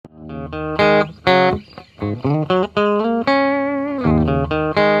All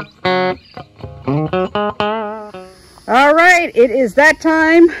right, it is that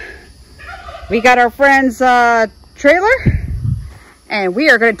time. We got our friend's trailer, and we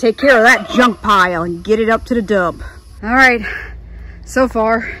are going to take care of that junk pile and get it up to the dump. All right, so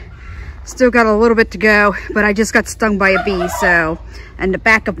far, still got a little bit to go, but I just got stung by a bee, so, and the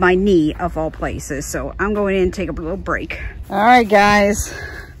back of my knee of all places. So I'm going in and take a little break. All right, guys,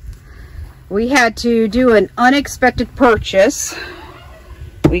 we had to do an unexpected purchase.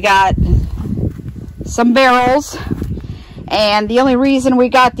 We got some barrels, and the only reason we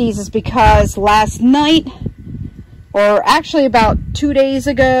got these is because last night, or actually about 2 days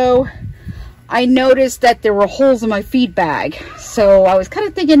ago, I noticed that there were holes in my feed bag. So I was kind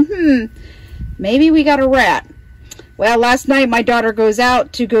of thinking, maybe we got a rat. Well, last night my daughter goes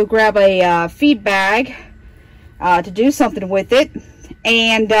out to go grab a feed bag to do something with it,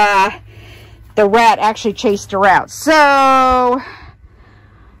 and the rat actually chased her out. So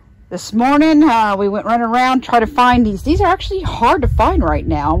this morning we went running around trying to find these. These are actually hard to find right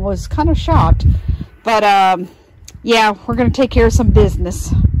now. I was kind of shocked, but yeah, we're gonna take care of some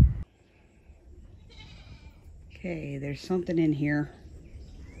business. Okay, there's something in here.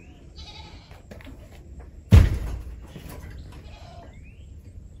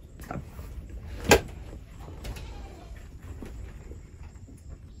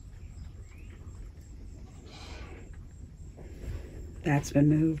 That's been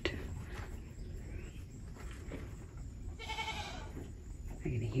moved. I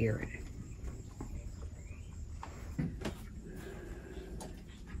can hear it.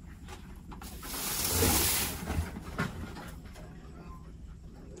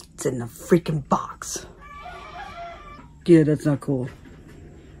 It's in the freaking box. Yeah, that's not cool.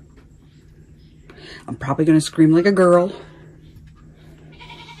 I'm probably gonna scream like a girl.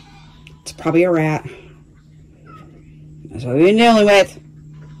 It's probably a rat. That's what we've been dealing with.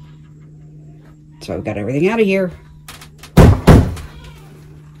 So I've got everything out of here.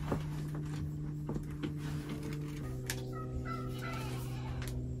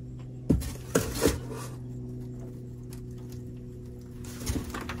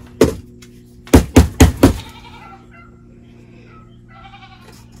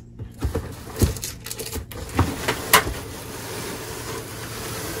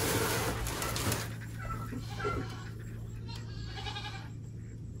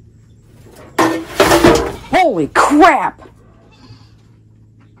 Holy crap!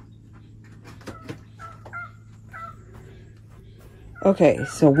 Okay,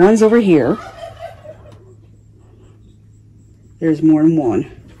 so one's over here. There's more than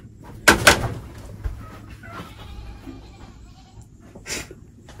one.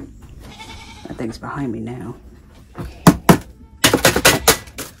 That thing's behind me now.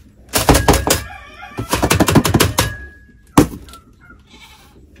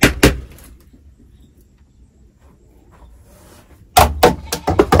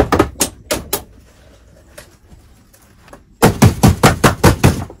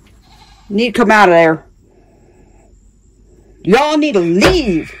 Need to come out of there. Y'all need to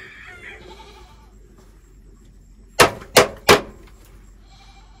leave.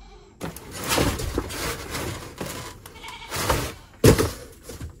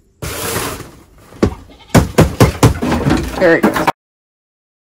 There it goes.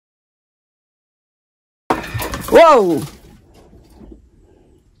 Whoa.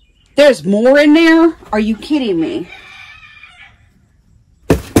 There's more in there? Are you kidding me?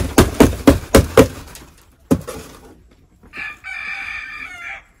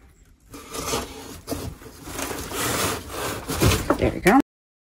 There we go.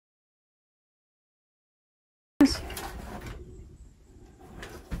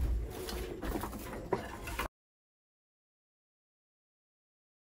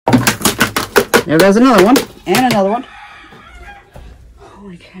 There goes another one, and another one.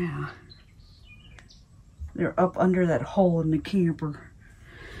 Holy cow. They're up under that hole in the camper.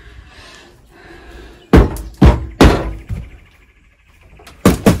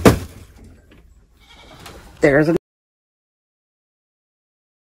 There's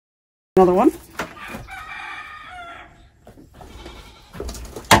another one.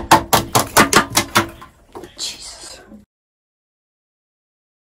 Jesus.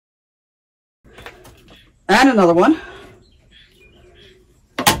 And another one.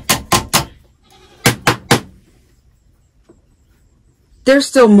 There's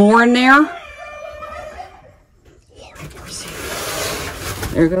still more in there. Lord have mercy.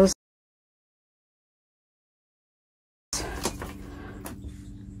 There goes.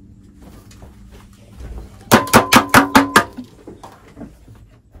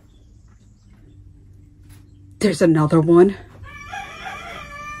 There's another one.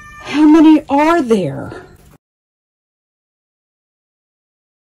 How many are there?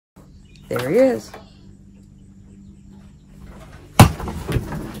 There he is.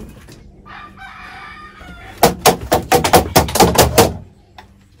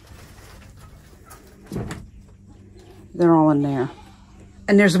 They're all in there.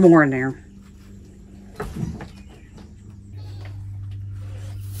 And there's more in there.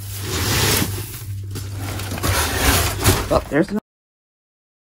 Oh, there's another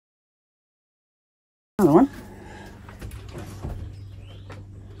one.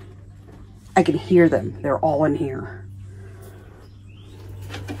 I can hear them. They're all in here.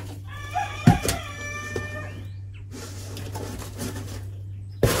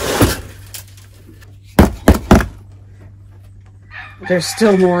 There's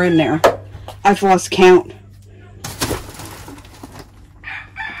still more in there. I've lost count.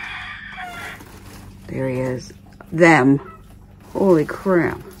 There he is. Them. Holy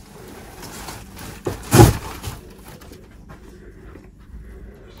crap.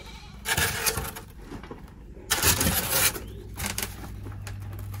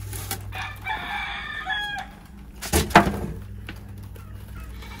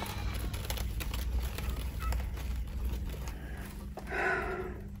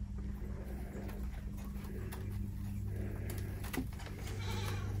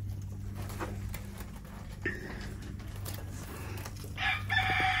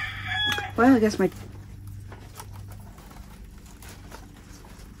 Well, I guess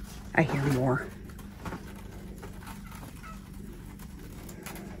I hear more.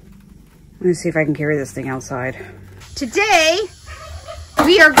 Let me see if I can carry this thing outside. Today,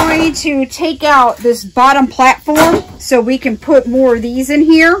 we are going to take out this bottom platform so we can put more of these in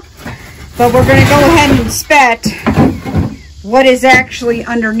here. But we're going to go ahead and inspect what is actually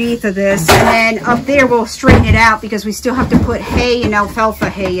underneath of this. And then up there, we'll straighten it out because we still have to put hay and alfalfa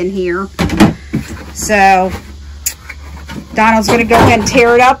hay in here. So Donald's going to go ahead and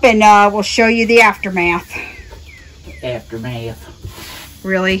tear it up, and we'll show you the aftermath. Aftermath.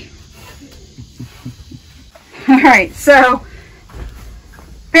 Really? All right, so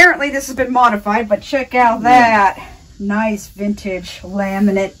apparently this has been modified, but check out that nice vintage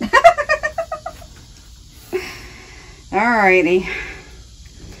laminate. All righty.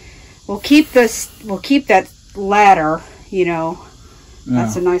 We'll keep that ladder, you know. Yeah.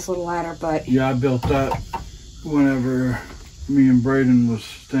 That's a nice little ladder, but... Yeah, I built that whenever me and Braden was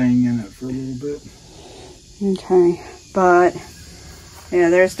staying in it for a little bit. Okay, but...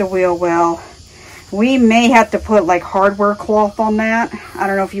 yeah, there's the wheel well. We may have to put, like, hardware cloth on that. I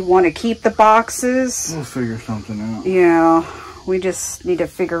don't know if you want to keep the boxes. We'll figure something out. Yeah, we just need to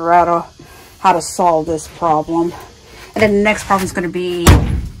figure out how to solve this problem. And then the next problem is going to be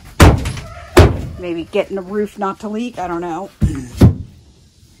maybe getting the roof not to leak. I don't know.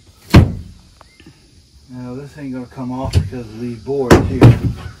 No, this ain't going to come off because of these boards here.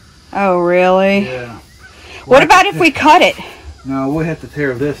 Oh, really? Yeah. What about if we cut it? No, we'll have to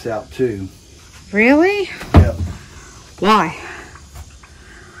tear this out too. Really? Yep. Why?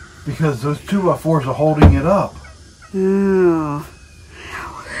 Because those 2x4s are holding it up. Oh.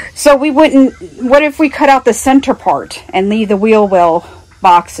 So we wouldn't... what if we cut out the center part and leave the wheel well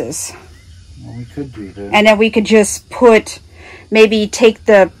boxes? Well, we could do that. And then we could just put... maybe take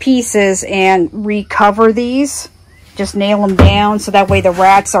the pieces and recover these. Just nail them down so that way the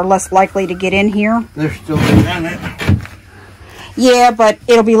rats are less likely to get in here. They're still in it. Yeah, but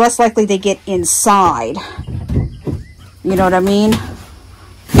it'll be less likely to get inside. You know what I mean?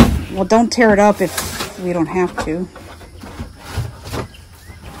 Well, don't tear it up if we don't have to.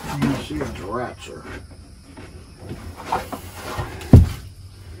 I'm going to see if the rats are...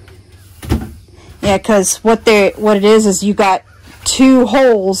 Yeah, because what it is you got 2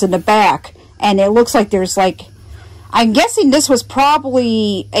 holes in the back, and it looks like there's like... I'm guessing this was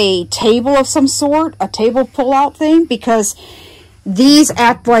probably a table of some sort, a table pull-out thing, because these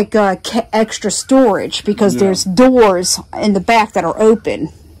act like extra storage, because there's doors in the back that are open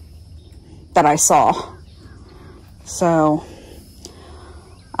that I saw. So,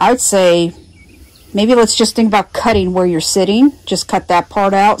 I'd say maybe let's just think about cutting where you're sitting. Just cut that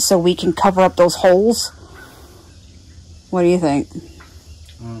part out so we can cover up those holes. What do you think?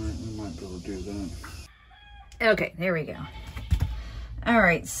 Alright, we might be able to do that. Okay, there we go.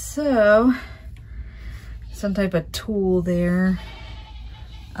 Alright, so some type of tool there.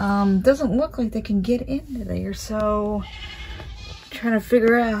 Doesn't look like they can get into there, so I'm trying to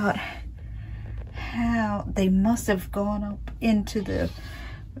figure out how they must have gone up into the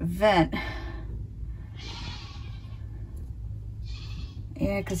vent.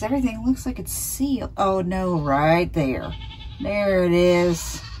 Yeah, because everything looks like it's sealed. Oh no, right there. There it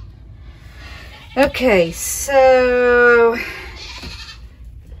is. Okay, so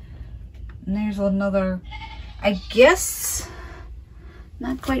and there's another, I guess,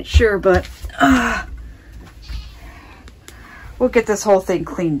 not quite sure, but we'll get this whole thing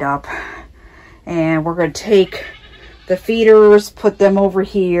cleaned up. And we're going to take the feeders, put them over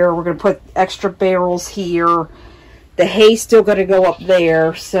here. We're going to put extra barrels here. The hay's still going to go up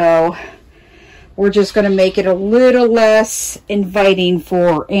there, so we're just going to make it a little less inviting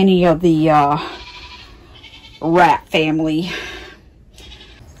for any of the rat family.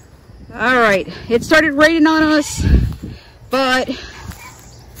 All right, it started raining on us, but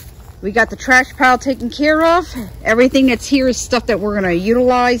we got the trash pile taken care of. Everything that's here is stuff that we're going to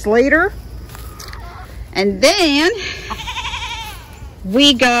utilize later. And then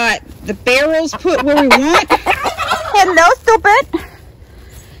we got the barrels put where we want. Hello, stupid.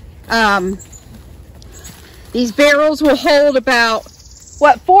 These barrels will hold about,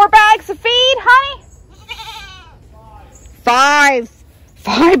 what, 4 bags of feed, honey?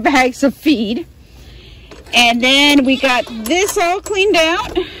 5 bags of feed. And then we got this all cleaned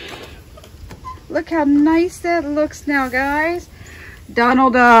out. Look how nice that looks now, guys.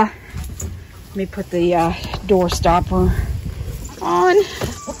 Donald, let me put the door stopper on.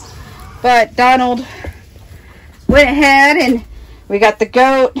 But Donald went ahead and we got the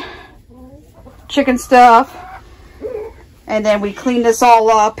goat, chicken stuff, and then we cleaned this all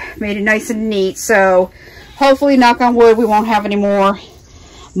up, made it nice and neat. So hopefully, knock on wood, we won't have any more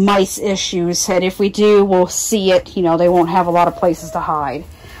mice issues. And if we do, we'll see it. You know, they won't have a lot of places to hide.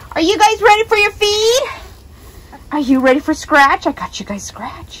 Are you guys ready for your feed? Are you ready for Scratch? I got you guys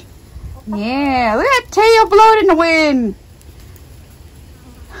Scratch. Yeah, look at that tail blowing in the wind.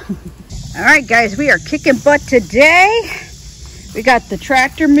 All right, guys, we are kicking butt today. We got the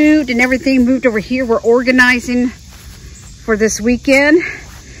tractor moved and everything moved over here. We're organizing for this weekend.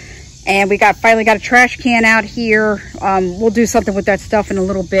 And we finally got a trash can out here. We'll do something with that stuff in a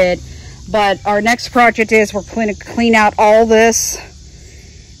little bit. But our next project is we're going to clean out all this.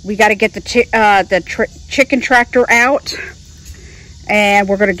 We got to get the chicken tractor out. And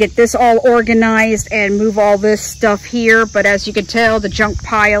we're going to get this all organized and move all this stuff here. But as you can tell, the junk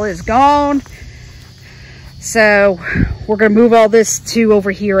pile is gone. So we're going to move all this to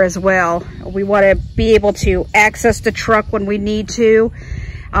over here as well. We want to be able to access the truck when we need to.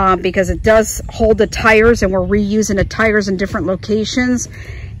 Because it does hold the tires and we're reusing the tires in different locations.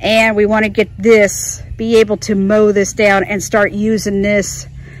 And we want to get this, be able to mow this down and start using this,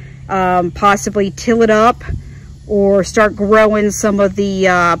 possibly till it up or start growing some of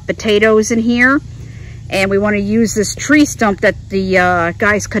the potatoes in here. And we want to use this tree stump that the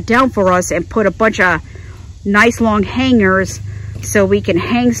guys cut down for us and put a bunch of nice long hangers so we can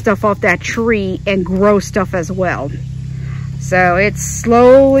hang stuff off that tree and grow stuff as well. So it's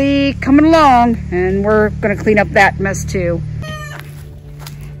slowly coming along, and we're going to clean up that mess too.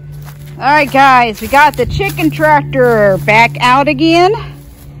 All right, guys, we got the chicken tractor back out again.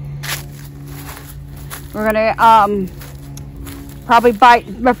 We're going to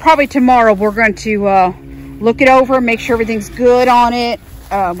probably tomorrow we're going to look it over, make sure everything's good on it.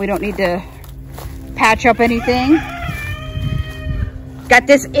 We don't need to patch up anything. Got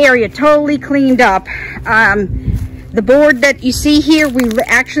this area totally cleaned up. The board that you see here, we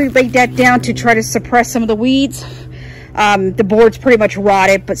actually laid that down to try to suppress some of the weeds. The board's pretty much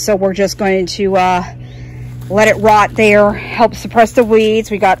rotted, but so we're just going to let it rot there, help suppress the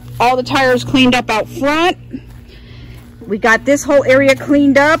weeds. We got all the tires cleaned up out front. We got this whole area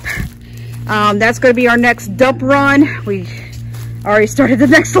cleaned up. That's going to be our next dump run. We already started the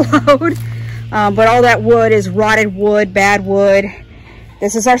next load, but all that wood is rotted wood, bad wood.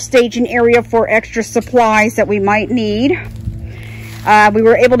 This is our staging area for extra supplies that we might need. We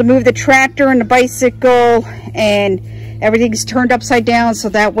were able to move the tractor and the bicycle, and everything's turned upside down so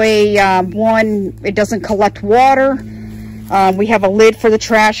that way, one, it doesn't collect water. We have a lid for the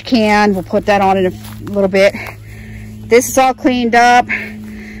trash can. We'll put that on in a little bit. This is all cleaned up.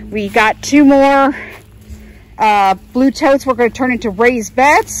 We got 2 more blue totes we're going to turn into raised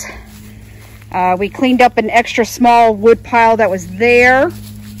beds. We cleaned up an extra small wood pile that was there.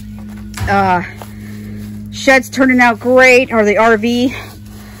 Shed's turning out great, or the RV.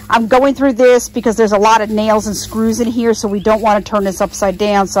 I'm going through this because there's a lot of nails and screws in here, so we don't want to turn this upside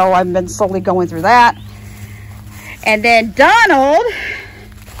down, so I've been slowly going through that. And then Donald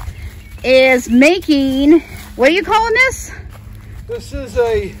is making, what are you calling this? This is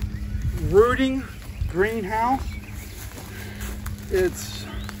a rooting greenhouse. It's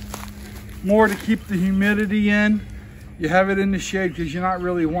more to keep the humidity in. You have it in the shade because you're not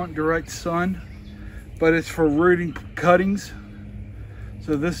really want direct sun, but it's for rooting cuttings.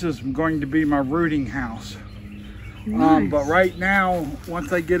 So this is going to be my rooting house. Nice. But right now,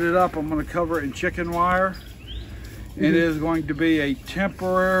 once I get it up, I'm going to cover it in chicken wire. It is going to be a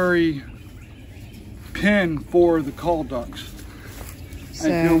temporary pen for the call ducks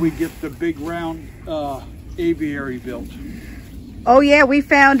until we get the big round aviary built. Oh yeah, we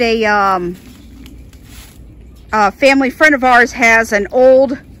found a family friend of ours has an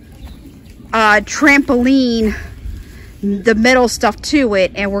old trampoline, the metal stuff to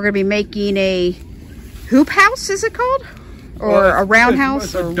it, and we're going to be making a hoop house, is it called? Or a roundhouse?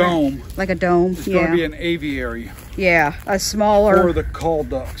 It's a dome. Like a dome, It's going to be an aviary. Yeah, a smaller. For the call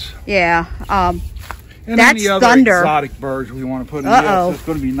ducks. Yeah. And that's any other thunder. Exotic birds we want to put in this. So it's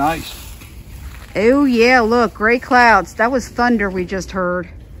going to be nice. Oh yeah, look, gray clouds. That was thunder we just heard.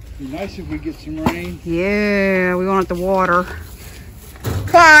 It'd be nice if we get some rain. Yeah, we want the water.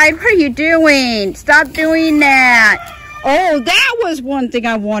 Clyde, what are you doing? Stop doing that. Oh, that was one thing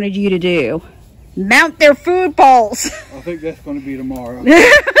I wanted you to do. Mount their food poles. I think that's going to be tomorrow.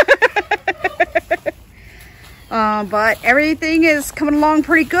 But everything is coming along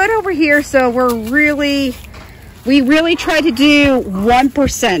pretty good over here, so we really try to do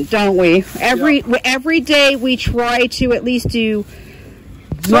 1%, don't we? Every day we try to at least do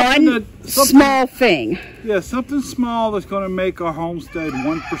one small thing. Yeah, something small that's going to make our homestead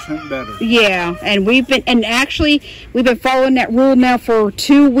 1% better. Yeah, and actually we've been following that rule now for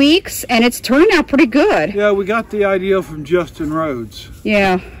 2 weeks, and it's turning out pretty good. Yeah, we got the idea from Justin Rhodes.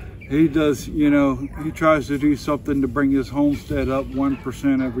 Yeah. He does, you know, he tries to do something to bring his homestead up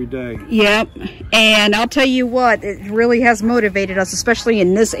 1% every day. Yep. And I'll tell you what, it really has motivated us, especially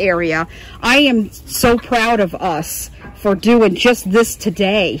in this area. I am so proud of us for doing just this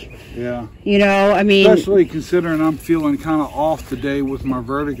today. Yeah. You know, I mean... Especially considering I'm feeling kind of off today with my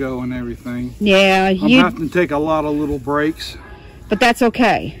vertigo and everything. Yeah. I'm having to take a lot of little breaks. But that's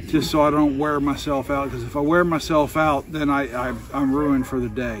okay. Just so I don't wear myself out, because if I wear myself out, then I'm ruined for the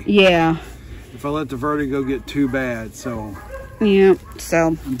day. Yeah. If I let the vertigo get too bad, so. Yeah,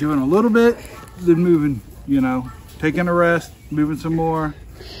 so. I'm doing a little bit, then moving, you know, taking a rest, moving some more.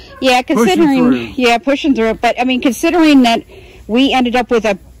 Yeah, pushing through it. But I mean, considering that we ended up with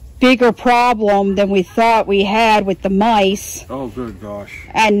a bigger problem than we thought we had with the mice. Oh, good gosh.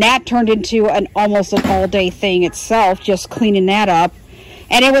 And that turned into almost an all-day thing itself, just cleaning that up.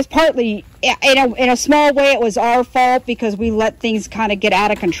 And it was partly, in a small way, it was our fault because we let things kind of get out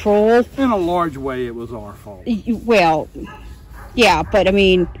of control. In a large way, it was our fault. Well, yeah, but I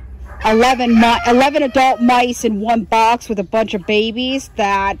mean, 11 adult mice in one box with a bunch of babies,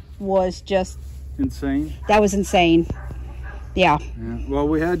 that was just... Insane? That was insane. Yeah. Well,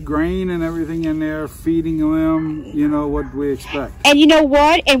 we had grain and everything in there, feeding them, you know, what we expect. And you know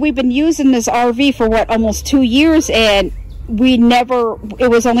what? And we've been using this RV for, what, almost 2 years, and we never, it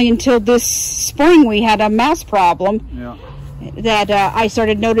was only until this spring we had a mouse problem. Yeah. That I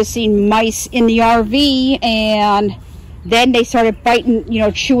started noticing mice in the RV, and then they started biting, you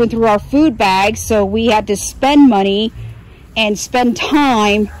know, chewing through our food bags, so we had to spend money and spend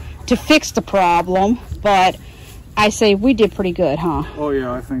time to fix the problem, but... I say we did pretty good, huh? Oh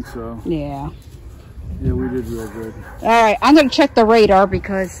yeah, I think so. Yeah. Yeah, we did real good. All right, I'm gonna check the radar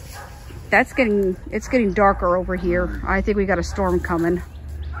because it's getting darker over here. I think we got a storm coming.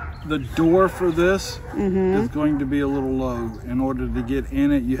 The door for this is going to be a little low. In order to get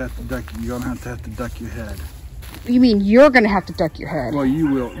in it, you have to duck. You're gonna have to duck your head. You mean you're gonna have to duck your head? Well, you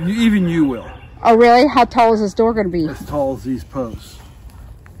will. Even you will. Oh really? How tall is this door gonna be? As tall as these posts.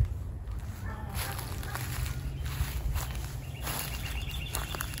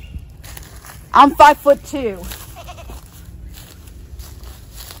 I'm 5'2".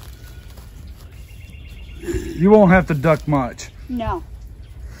 You won't have to duck much. No.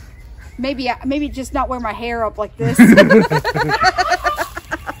 Maybe just not wear my hair up like this.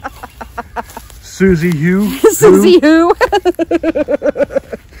 Susie who? Susie who?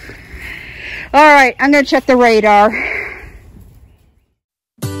 All right, I'm gonna check the radar.